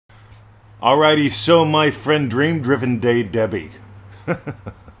Alrighty, so my friend Dream Driven Day Debbie.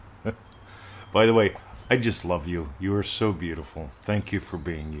 By the way, I just love you. You are so beautiful. Thank you for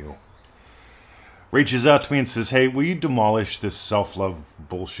being you. Reaches out to me and says, hey, will you demolish this self-love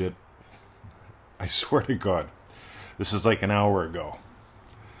bullshit? I swear to God, this is like an hour ago.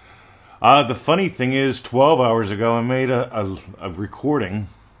 The funny thing is, 12 hours ago, I made a recording,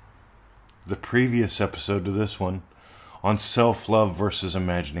 the previous episode to this one, on self-love versus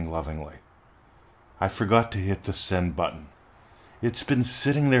imagining lovingly. I forgot to hit the send button. It's been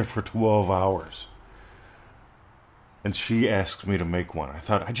sitting there for 12 hours. And she asked me to make one. I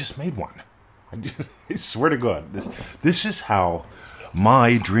thought, I just made one. I swear to God, this is how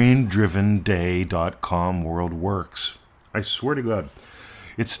my dreamdrivenday.com world works. I swear to God.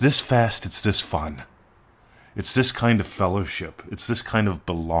 It's this fast, it's this fun. It's this kind of fellowship. It's this kind of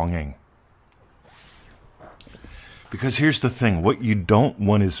belonging. Because here's the thing, what you don't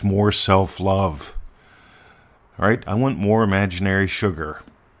want is more self-love. All right? I want more imaginary sugar.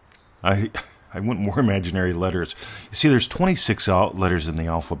 I want more imaginary letters. You see, there's 26 letters in the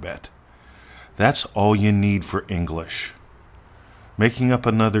alphabet. That's all you need for English. Making up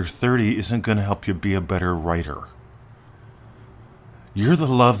another 30 isn't going to help you be a better writer.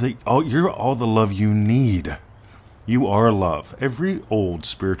 You're all the love you need. You are love. Every old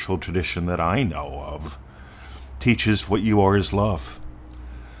spiritual tradition that I know of teaches what you are is love.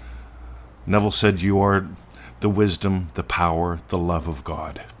 Neville said you are the wisdom, the power, the love of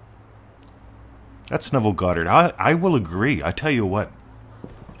God. That's Neville Goddard. I will agree. I tell you what.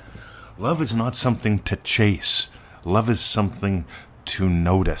 Love is not something to chase. Love is something to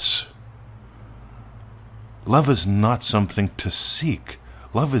notice. Love is not something to seek.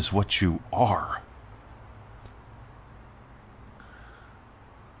 Love is what you are.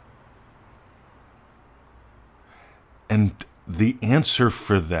 And the answer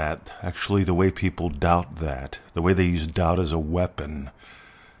for that, actually the way people doubt that, the way they use doubt as a weapon,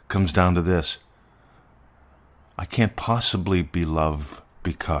 comes down to this. I can't possibly be loved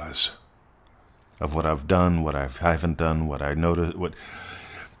because of what I've done, what I haven't done, what I noticed.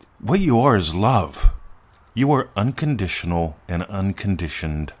 What you are is love. You are unconditional and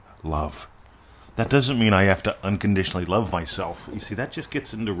unconditioned love. That doesn't mean I have to unconditionally love myself. You see, that just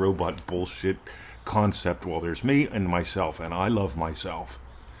gets into robot bullshit concept. Well, there's me and myself, and I love myself.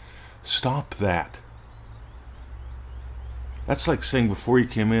 Stop that. That's like saying before you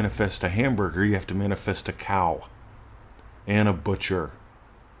can manifest a hamburger, you have to manifest a cow and a butcher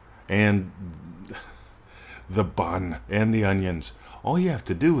and the bun and the onions. All you have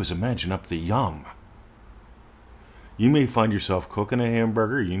to do is imagine up the yum. You may find yourself cooking a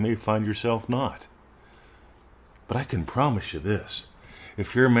hamburger, you may find yourself not. But I can promise you this.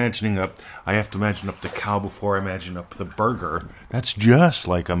 If you're imagining I have to imagine up the cow before I imagine up the burger, that's just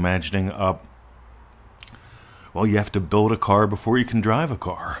like imagining up, well, you have to build a car before you can drive a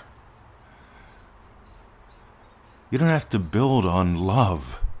car. You don't have to build on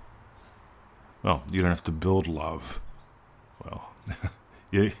love. Well, you don't have to build love. Well,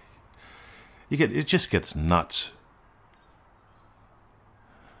 it just gets nuts.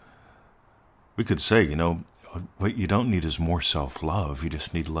 We could say, what you don't need is more self-love. You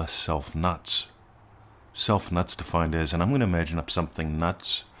just need less self-nuts. Self-nuts defined as, and I'm going to imagine up something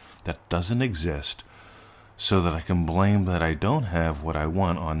nuts that doesn't exist so that I can blame that I don't have what I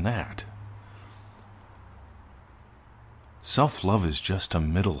want on that. Self-love is just a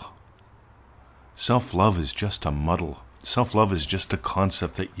middle. Self-love is just a muddle. Self-love is just a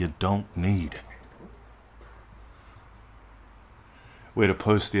concept that you don't need. We had a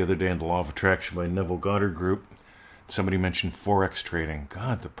post the other day in the Law of Attraction by Neville Goddard group. Somebody mentioned Forex trading.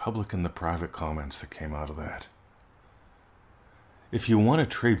 God, the public and the private comments that came out of that. If you want to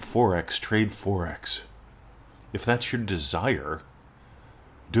trade Forex, trade Forex. If that's your desire,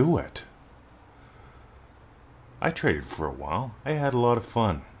 do it. I traded for a while. I had a lot of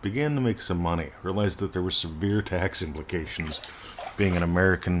fun. Began to make some money. Realized that there were severe tax implications being an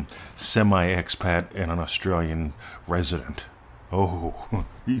American semi-expat and an Australian resident. Oh,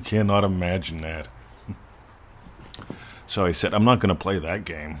 you cannot imagine that. So I said, I'm not going to play that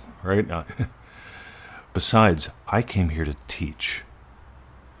game, right? Besides, I came here to teach.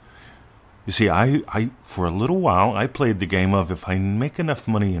 You see, I for a little while, I played the game of if I make enough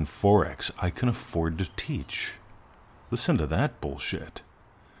money in Forex, I can afford to teach. Listen to that bullshit.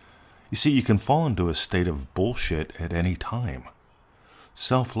 You see, you can fall into a state of bullshit at any time.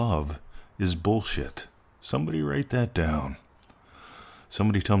 Self-love is bullshit. Somebody write that down.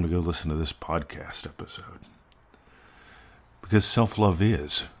 Somebody tell them to go listen to this podcast episode. Because self-love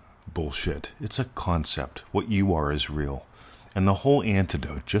is bullshit. It's a concept. What you are is real. And the whole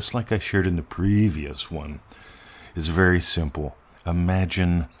antidote, just like I shared in the previous one, is very simple.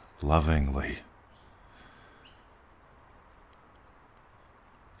 Imagine lovingly.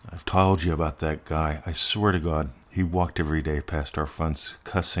 I've told you about that guy. I swear to God, he walked every day past our fronts,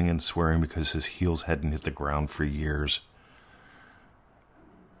 cussing and swearing because his heels hadn't hit the ground for years.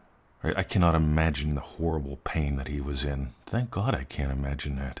 I cannot imagine the horrible pain that he was in. Thank God I can't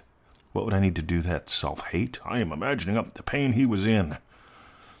imagine that. What would I need to do that? Self-hate? I am imagining up the pain he was in.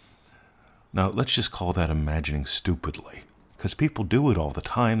 Now, let's just call that imagining stupidly. Because people do it all the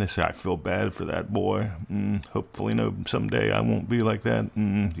time. They say, I feel bad for that boy. Hopefully, no, someday I won't be like that.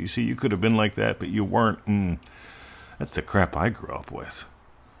 You see, you could have been like that, but you weren't. That's the crap I grew up with.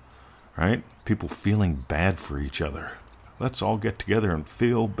 Right? People feeling bad for each other. Let's all get together and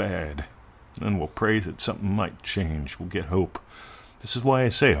feel bad. Then we'll pray that something might change. We'll get hope. This is why I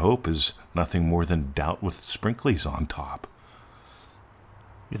say hope is nothing more than doubt with sprinklies on top.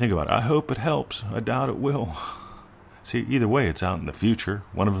 You think about it. I hope it helps. I doubt it will. See, either way, it's out in the future.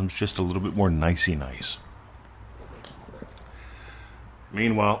 One of them's just a little bit more nicey nice.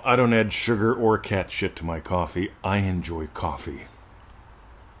 Meanwhile, I don't add sugar or cat shit to my coffee. I enjoy coffee.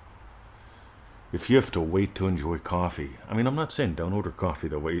 If you have to wait to enjoy coffee, I'm not saying don't order coffee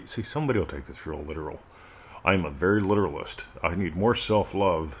the way. See, somebody will take this real literal. I'm a very literalist. I need more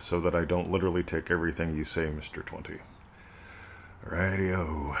self-love so that I don't literally take everything you say, Mr. 20.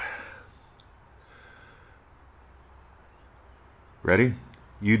 Radio. Ready?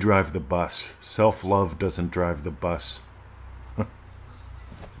 You drive the bus. Self-love doesn't drive the bus.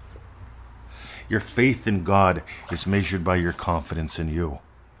 Your faith in God is measured by your confidence in you.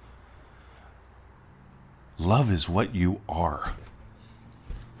 Love is what you are.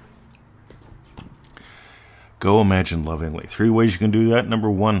 Go imagine lovingly. 3 ways you can do that. Number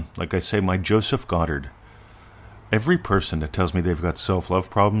 1, like I say, my Joseph Goddard. Every person that tells me they've got self-love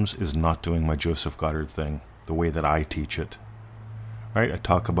problems is not doing my Joseph Goddard thing, the way that I teach it. Right? I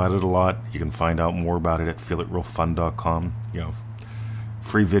talk about it a lot. You can find out more about it at feelitrealfun.com.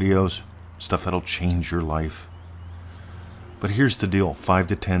 Free videos, stuff that'll change your life. But here's the deal. 5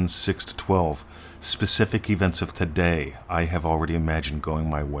 to 10, 6 to 12. Specific events of today, I have already imagined going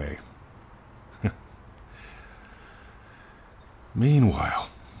my way. Meanwhile,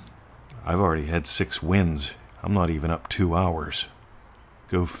 I've already had 6 wins. I'm not even up 2 hours.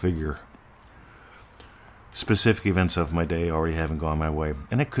 Go figure. Specific events of my day already haven't gone my way.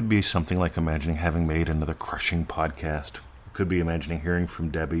 And it could be something like imagining having made another crushing podcast. It could be imagining hearing from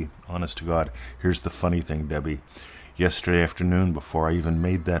Debbie. Honest to God, here's the funny thing, Debbie. Yesterday afternoon, before I even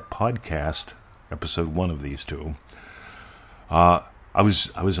made that podcast, episode 1 of these 2, I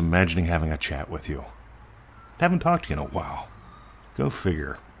was imagining having a chat with you. I haven't talked to you in a while. Go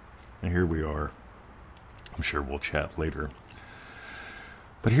figure. And here we are. I'm sure we'll chat later.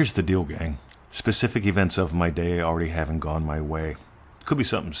 But here's the deal, gang. Specific events of my day already haven't gone my way. It could be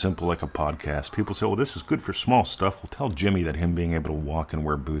something simple like a podcast. People say, well, this is good for small stuff. Well, tell Jimmy that him being able to walk and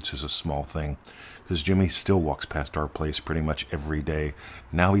wear boots is a small thing. Because Jimmy still walks past our place pretty much every day.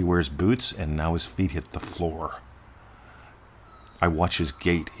 Now he wears boots and now his feet hit the floor. I watch his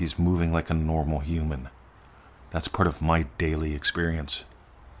gait. He's moving like a normal human. That's part of my daily experience.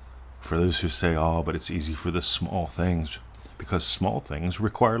 For those who say, oh, but it's easy for the small things. Because small things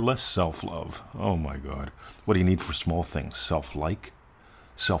require less self-love. Oh my God. What do you need for small things? Self-like?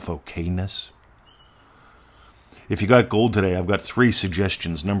 Self-okayness? If you got gold today, I've got 3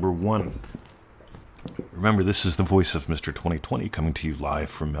 suggestions. Number 1. Remember, this is the voice of Mr. 2020 coming to you live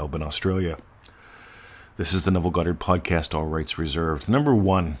from Melbourne, Australia. This is the Neville Goddard Podcast, all rights reserved. Number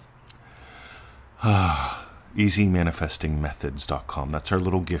 1. EasyManifestingMethods.com. That's our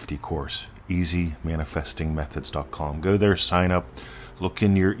little gifty course. EasyManifestingMethods.com. Go there, sign up, look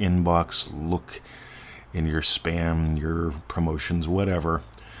in your inbox, look in your spam, your promotions, whatever.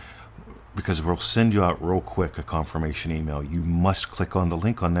 Because we'll send you out real quick a confirmation email. You must click on the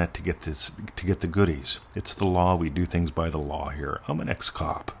link on that to get the goodies. It's the law. We do things by the law here. I'm an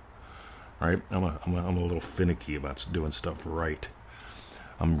ex-cop, right? I'm a little finicky about doing stuff right.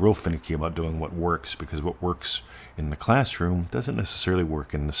 I'm real finicky about doing what works, because what works in the classroom doesn't necessarily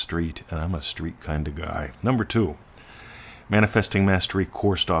work in the street, and I'm a street kind of guy. Number 2,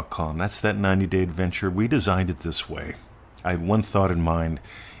 ManifestingMasteryCourse.com. That's that 90-day adventure. We designed it this way. I had one thought in mind.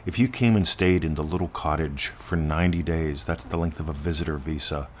 If you came and stayed in the little cottage for 90 days, that's the length of a visitor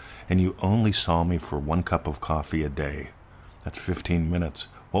visa, and you only saw me for 1 cup of coffee a day, that's 15 minutes,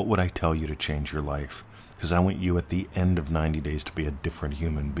 what would I tell you to change your life? Because I want you at the end of 90 days to be a different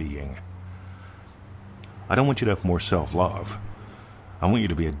human being. I don't want you to have more self-love. I want you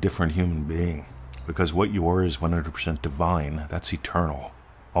to be a different human being Because what you are is 100% divine. That's eternal.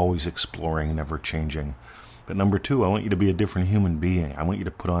 Always exploring, never changing. But number two, I want you to be a different human being. I want you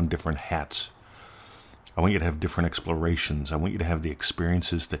to put on different hats. I want you to have different explorations. I want you to have the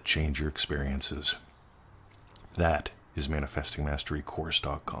experiences that change your experiences. That is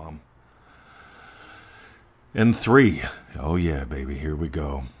ManifestingMasteryCourse.com. And three, oh yeah, baby, here we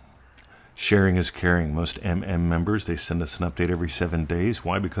go. Sharing is caring. Most MM members, they send us an update every 7 days.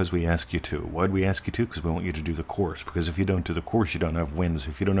 Why? Because we ask you to. Why do we ask you to? Because we want you to do the course. Because if you don't do the course, you don't have wins.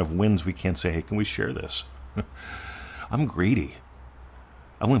 If you don't have wins, we can't say, hey, can we share this? I'm greedy.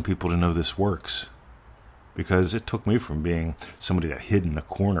 I want people to know this works. Because it took me from being somebody that hid in a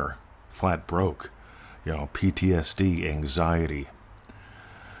corner, flat broke, PTSD, anxiety,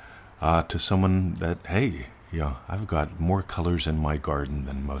 to someone that, hey, I've got more colors in my garden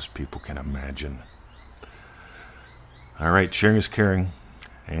than most people can imagine. All right, sharing is caring.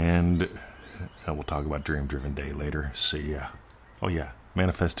 And we'll talk about Dream Driven Day later. See ya. Oh, yeah,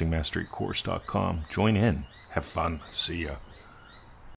 ManifestingMasteryCourse.com. Join in. Have fun. See ya.